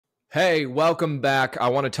Hey, welcome back. I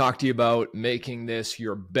want to talk to you about making this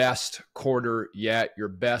your best quarter yet, your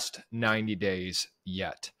best 90 days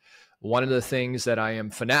yet. One of the things that I am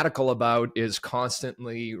fanatical about is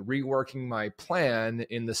constantly reworking my plan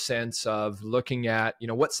in the sense of looking at,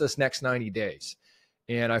 what's this next 90 days?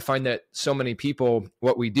 And I find that so many people,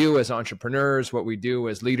 what we do as entrepreneurs, what we do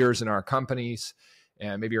as leaders in our companies,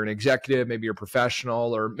 and maybe you're an executive, maybe you're a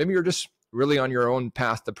professional, or maybe you're just really on your own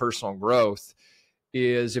path to personal growth,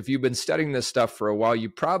 is if you've been studying this stuff for a while, you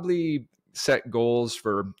probably set goals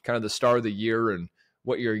for kind of the start of the year and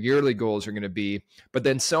what your yearly goals are going to be. But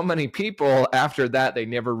then so many people after that, they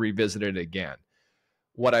never revisit it again.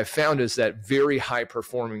 What I found is that very high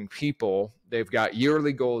performing people, they've got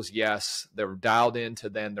yearly goals. Yes, they're dialed into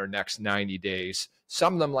then their next 90 days.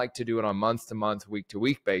 Some of them like to do it on month to month, week to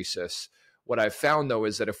week basis. What I've found though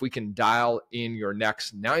is that if we can dial in your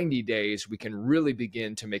next 90 days, we can really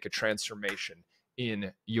begin to make a transformation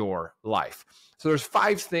in your life. So there's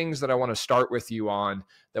 5 things that I want to start with you on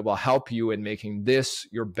that will help you in making this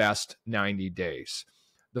your best 90 days.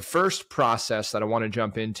 The first process that I want to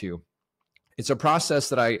jump into, it's a process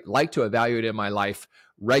that I like to evaluate in my life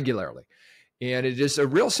regularly. And it is a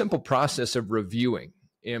real simple process of reviewing.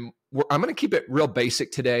 And I'm going to keep it real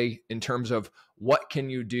basic today in terms of what can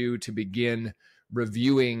you do to begin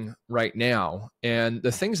reviewing right now. And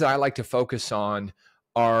the things that I like to focus on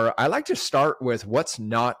I like to start with what's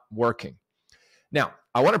not working. Now,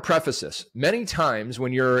 I want to preface this. Many times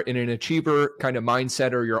when you're in an achiever kind of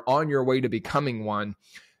mindset or you're on your way to becoming one,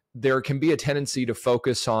 there can be a tendency to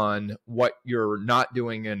focus on what you're not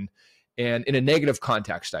doing and in a negative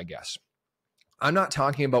context, I guess. I'm not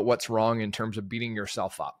talking about what's wrong in terms of beating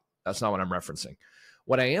yourself up. That's not what I'm referencing.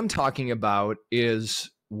 What I am talking about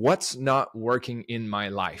is what's not working in my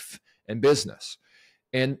life and business.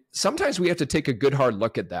 And sometimes we have to take a good hard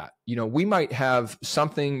look at that. We might have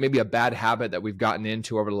something, maybe a bad habit that we've gotten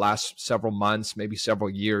into over the last several months, maybe several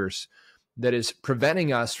years, that is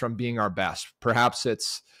preventing us from being our best. Perhaps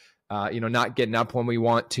it's, not getting up when we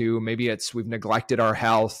want to. Maybe it's we've neglected our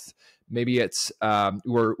health. Maybe it's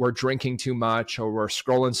we're drinking too much, or we're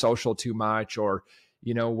scrolling social too much, or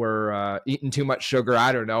we're eating too much sugar.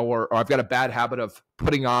 I don't know, or I've got a bad habit of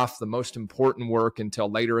putting off the most important work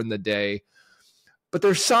until later in the day. But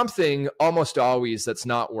there's something almost always that's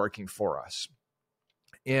not working for us.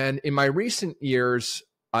 And in my recent years,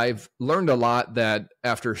 I've learned a lot that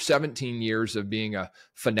after 17 years of being a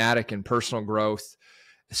fanatic in personal growth,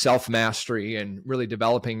 self-mastery, and really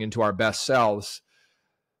developing into our best selves,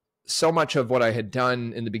 so much of what I had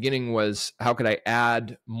done in the beginning was how could I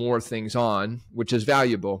add more things on, which is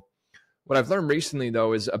valuable. What I've learned recently,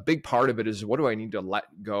 though, is a big part of it is what do I need to let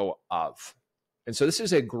go of? And so this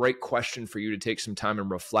is a great question for you to take some time and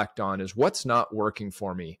reflect on is what's not working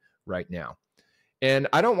for me right now. And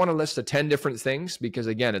I don't want to list 10 different things because,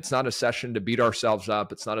 again, it's not a session to beat ourselves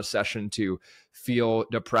up. It's not a session to feel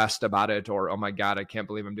depressed about it or, oh my God, I can't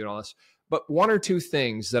believe I'm doing all this. But 1 or 2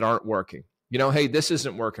 things that aren't working. Hey, this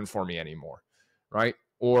isn't working for me anymore, right?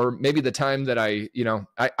 Or maybe the time that I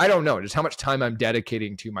don't know, just how much time I'm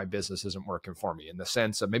dedicating to my business isn't working for me in the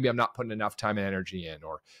sense of maybe I'm not putting enough time and energy in,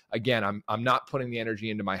 or again, I'm not putting the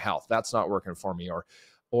energy into my health. That's not working for me.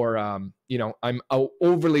 Or I'm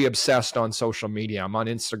overly obsessed on social media. I'm on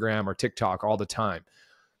Instagram or TikTok all the time.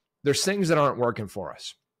 There's things that aren't working for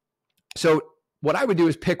us. So what I would do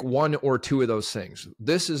is pick 1 or 2 of those things.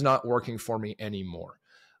 This is not working for me anymore.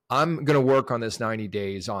 I'm going to work on this 90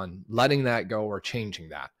 days on letting that go or changing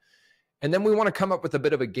that. And then we want to come up with a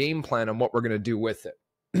bit of a game plan on what we're going to do with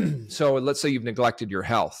it. So let's say you've neglected your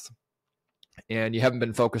health and you haven't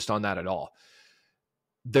been focused on that at all.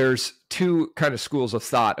 There's 2 kind of schools of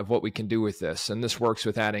thought of what we can do with this. And this works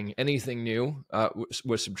with adding anything new,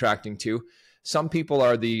 with subtracting 2. Some people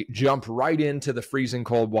are the jump right into the freezing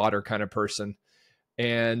cold water kind of person.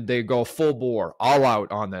 And they go full bore, all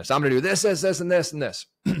out on this. I'm going to do this, this, this, and this, and this.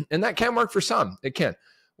 And that can work for some. It can.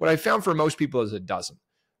 What I found for most people is it doesn't.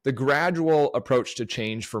 The gradual approach to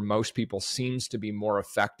change for most people seems to be more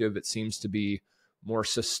effective. It seems to be more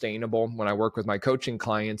sustainable. When I work with my coaching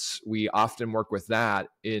clients, we often work with that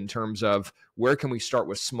in terms of where can we start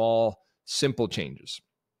with small, simple changes.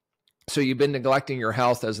 So you've been neglecting your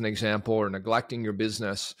health as an example, or neglecting your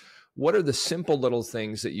business. What are the simple little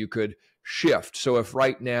things that you could shift? So if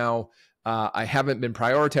right now I haven't been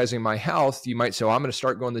prioritizing my health, you might say, I'm going to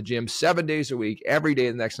start going to the gym 7 days a week, every day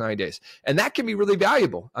the next 90 days. And that can be really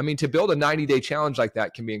valuable. I mean, to build a 90-day challenge like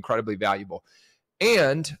that can be incredibly valuable.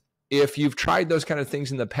 And if you've tried those kind of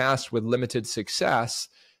things in the past with limited success,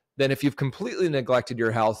 then if you've completely neglected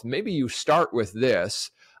your health, maybe you start with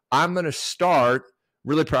this. I'm going to start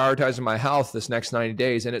really prioritizing my health this next 90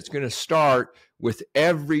 days. And it's going to start with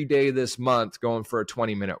every day this month going for a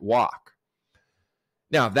 20-minute walk.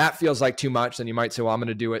 Now, if that feels like too much, then you might say, well, I'm going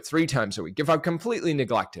to do it 3 times a week. If I've completely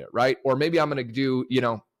neglected it, right? Or maybe I'm going to do, I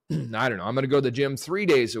don't know, I'm going to go to the gym 3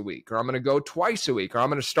 days a week, or I'm going to go twice a week, or I'm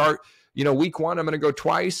going to start, week 1, I'm going to go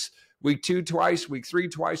twice, week 2, twice, week 3,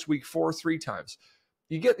 twice, week 4, 3 times.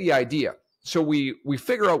 You get the idea. So we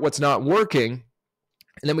figure out what's not working,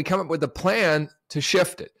 and then we come up with a plan to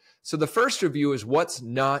shift it. So the first review is what's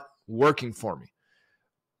not working for me.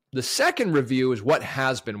 The second review is what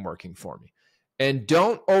has been working for me. And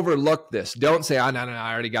don't overlook this. Don't say, no,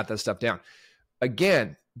 I already got that stuff down.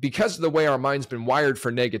 Again, because of the way our mind's been wired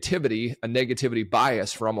for negativity, a negativity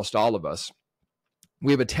bias for almost all of us,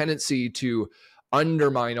 we have a tendency to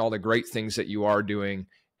undermine all the great things that you are doing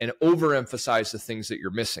and overemphasize the things that you're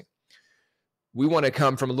missing. We want to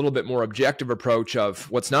come from a little bit more objective approach of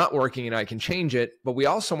what's not working and I can change it, but we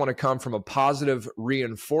also want to come from a positive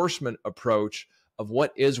reinforcement approach of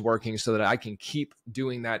what is working so that I can keep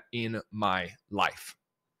doing that in my life.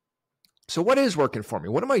 So what is working for me?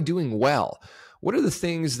 What am I doing well? What are the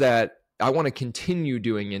things that I want to continue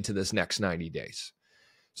doing into this next 90 days?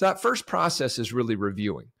 So that first process is really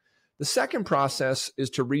reviewing. The second process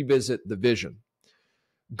is to revisit the vision.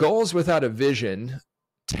 Goals without a vision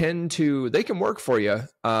they can work for you,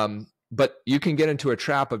 but you can get into a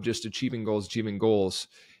trap of just achieving goals,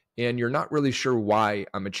 and you're not really sure why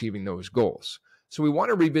I'm achieving those goals. So we want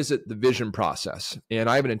to revisit the vision process. And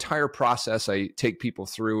I have an entire process I take people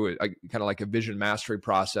through, kind of like a vision mastery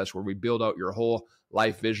process where we build out your whole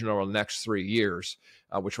life vision over the next 3 years,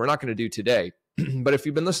 which we're not going to do today. But if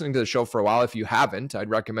you've been listening to the show for a while, if you haven't, I'd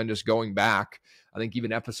recommend just going back. I think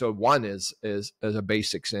even episode 1 is a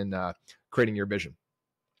basics in creating your vision.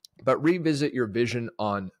 But revisit your vision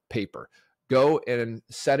on paper. Go and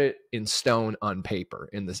set it in stone on paper,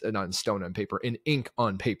 in ink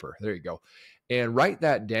on paper. There you go. And write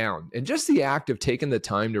that down. And just the act of taking the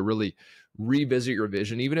time to really revisit your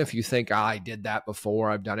vision, even if you think, I did that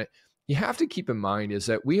before, I've done it, you have to keep in mind is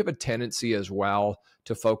that we have a tendency as well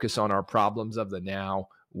to focus on our problems of the now,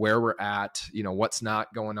 where we're at, what's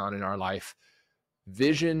not going on in our life.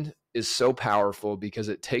 Vision is so powerful because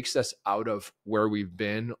it takes us out of where we've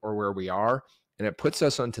been or where we are, and it puts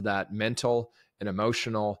us onto that mental and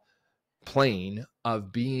emotional plane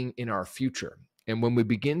of being in our future. And when we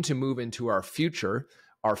begin to move into our future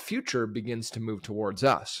begins to move towards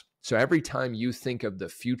us. So every time you think of the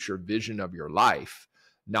future vision of your life,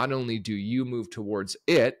 not only do you move towards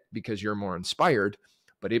it because you're more inspired,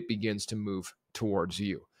 but it begins to move towards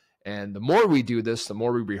you. And the more we do this, the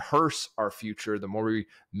more we rehearse our future, the more we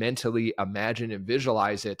mentally imagine and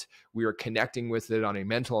visualize it, we are connecting with it on a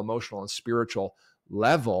mental, emotional, and spiritual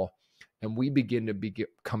level. And we begin to be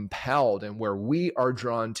compelled, and where we are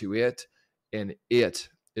drawn to it, and it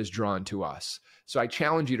is drawn to us. So I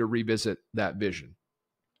challenge you to revisit that vision.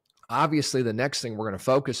 Obviously, the next thing we're going to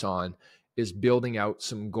focus on is building out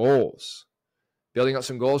some goals. Building out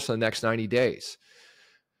some goals for the next 90 days.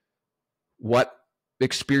 What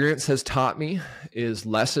experience has taught me is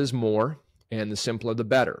less is more, and the simpler the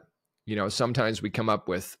better. Sometimes we come up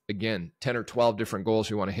with, again, 10 or 12 different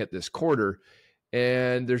goals we want to hit this quarter,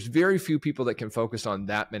 and there's very few people that can focus on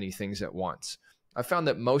that many things at once. I found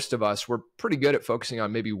that most of us, we're pretty good at focusing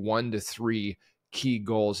on maybe 1 to 3 key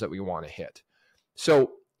goals that we want to hit.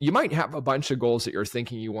 So you might have a bunch of goals that you're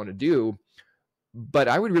thinking you want to do, but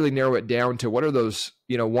I would really narrow it down to what are those,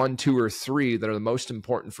 1, 2, or 3 that are the most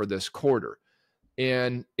important for this quarter.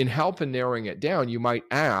 And in help in narrowing it down, you might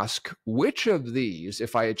ask, which of these,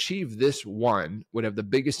 if I achieve this one, would have the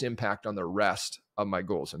biggest impact on the rest of my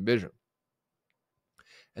goals and vision?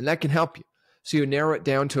 And that can help you. So you narrow it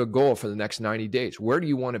down to a goal for the next 90 days. Where do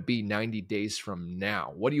you want to be 90 days from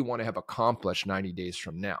now? What do you want to have accomplished 90 days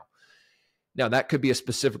from now? Now, that could be a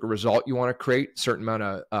specific result you want to create, certain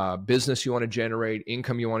amount of business you want to generate,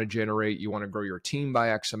 income you want to generate, you want to grow your team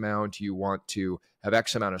by X amount, you want to have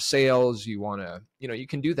X amount of sales, you want to, you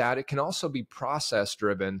can do that. It can also be process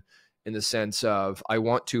driven in the sense of, I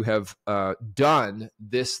want to have done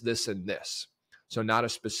this, this, and this. So not a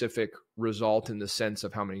specific result in the sense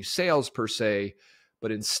of how many sales per se,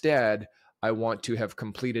 but instead, I want to have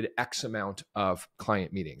completed X amount of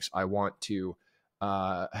client meetings. I want to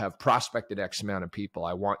have prospected X amount of people.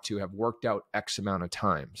 I want to have worked out X amount of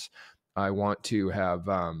times. I want to have,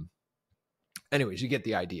 anyways, you get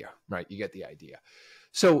the idea, right? You get the idea.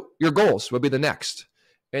 So your goals will be the next.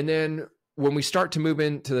 And then when we start to move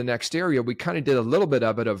into the next area, we kind of did a little bit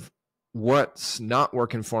of it of what's not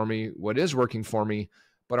working for me, what is working for me.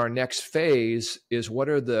 But our next phase is what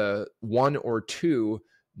are the 1 or 2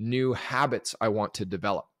 new habits I want to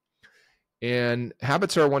develop. And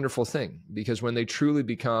habits are a wonderful thing because when they truly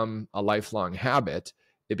become a lifelong habit,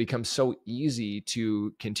 it becomes so easy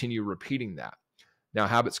to continue repeating that. Now,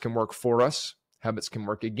 habits can work for us. Habits can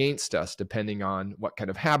work against us depending on what kind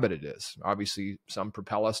of habit it is. Obviously, some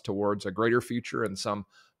propel us towards a greater future and some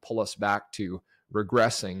pull us back to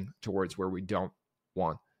regressing towards where we don't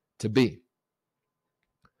want to be.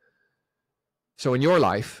 So in your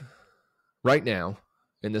life, right now,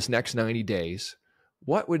 in this next 90 days,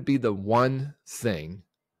 what would be the one thing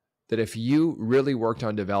that if you really worked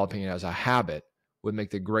on developing it as a habit would make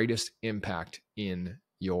the greatest impact in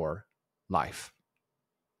your life?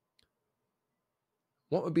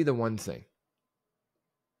 What would be the one thing?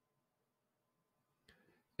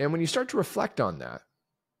 And when you start to reflect on that,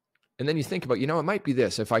 and then you think about, it might be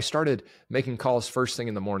this. If I started making calls first thing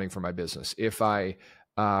in the morning for my business, if I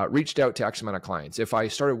reached out to X amount of clients, if I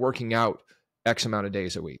started working out X amount of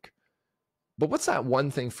days a week. But what's that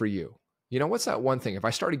one thing for you? What's that one thing? If I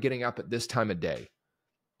started getting up at this time of day,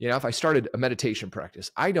 if I started a meditation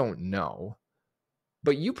practice, I don't know,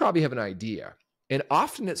 but you probably have an idea. And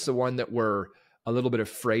often it's the one that we're a little bit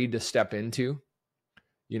afraid to step into.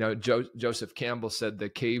 Joseph Campbell said, the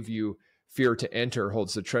cave you fear to enter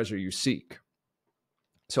holds the treasure you seek.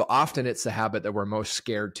 So often it's the habit that we're most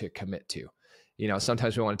scared to commit to.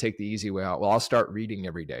 Sometimes we want to take the easy way out. Well, I'll start reading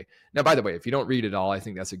every day. Now, by the way, if you don't read at all, I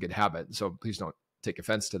think that's a good habit. So please don't take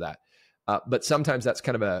offense to that. But sometimes that's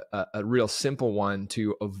kind of a real simple one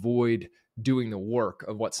to avoid doing the work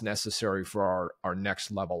of what's necessary for our next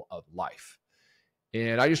level of life.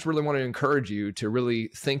 And I just really want to encourage you to really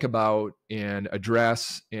think about and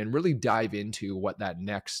address and really dive into what that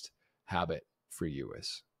next habit for you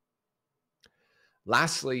is.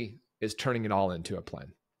 Lastly is turning it all into a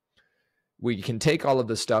plan. We can take all of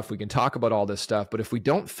this stuff, we can talk about all this stuff, but if we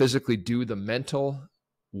don't physically do the mental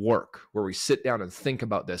work where we sit down and think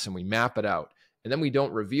about this and we map it out, and then we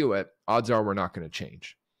don't review it, odds are we're not going to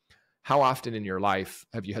change. How often in your life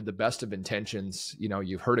have you had the best of intentions?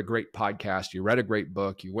 You've heard a great podcast, you read a great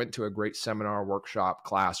book, you went to a great seminar, workshop,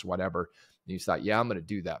 class, whatever, and you thought, yeah, I'm going to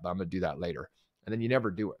do that, but I'm going to do that later. And then you never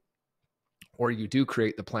do it. Or you do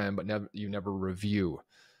create the plan, but you never review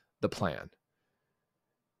the plan.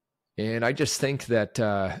 And I just think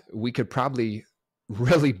that we could probably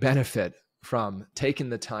really benefit from taking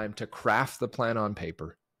the time to craft the plan on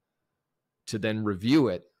paper, to then review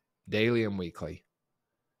it daily and weekly,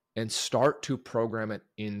 and start to program it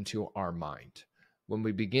into our mind. When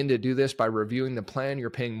we begin to do this by reviewing the plan, you're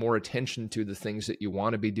paying more attention to the things that you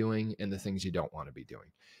want to be doing and the things you don't want to be doing.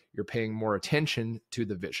 You're paying more attention to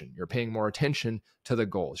the vision. You're paying more attention to the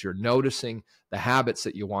goals. You're noticing the habits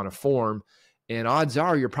that you want to form. And odds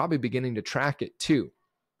are you're probably beginning to track it too,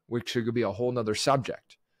 which could be a whole nother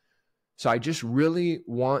subject. So I just really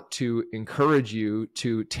want to encourage you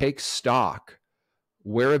to take stock.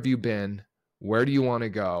 Where have you been? Where do you want to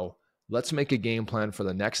go? Let's make a game plan for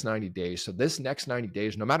the next 90 days. So this next 90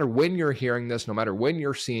 days, no matter when you're hearing this, no matter when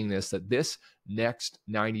you're seeing this, that this next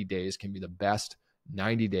 90 days can be the best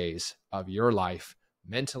 90 days of your life,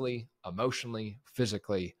 mentally, emotionally,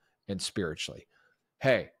 physically, and spiritually.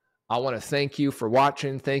 Hey, I want to thank you for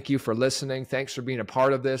watching. Thank you for listening. Thanks for being a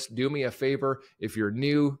part of this. Do me a favor. If you're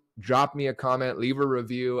new, drop me a comment, leave a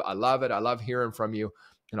review. I love it. I love hearing from you,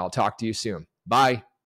 and I'll talk to you soon. Bye.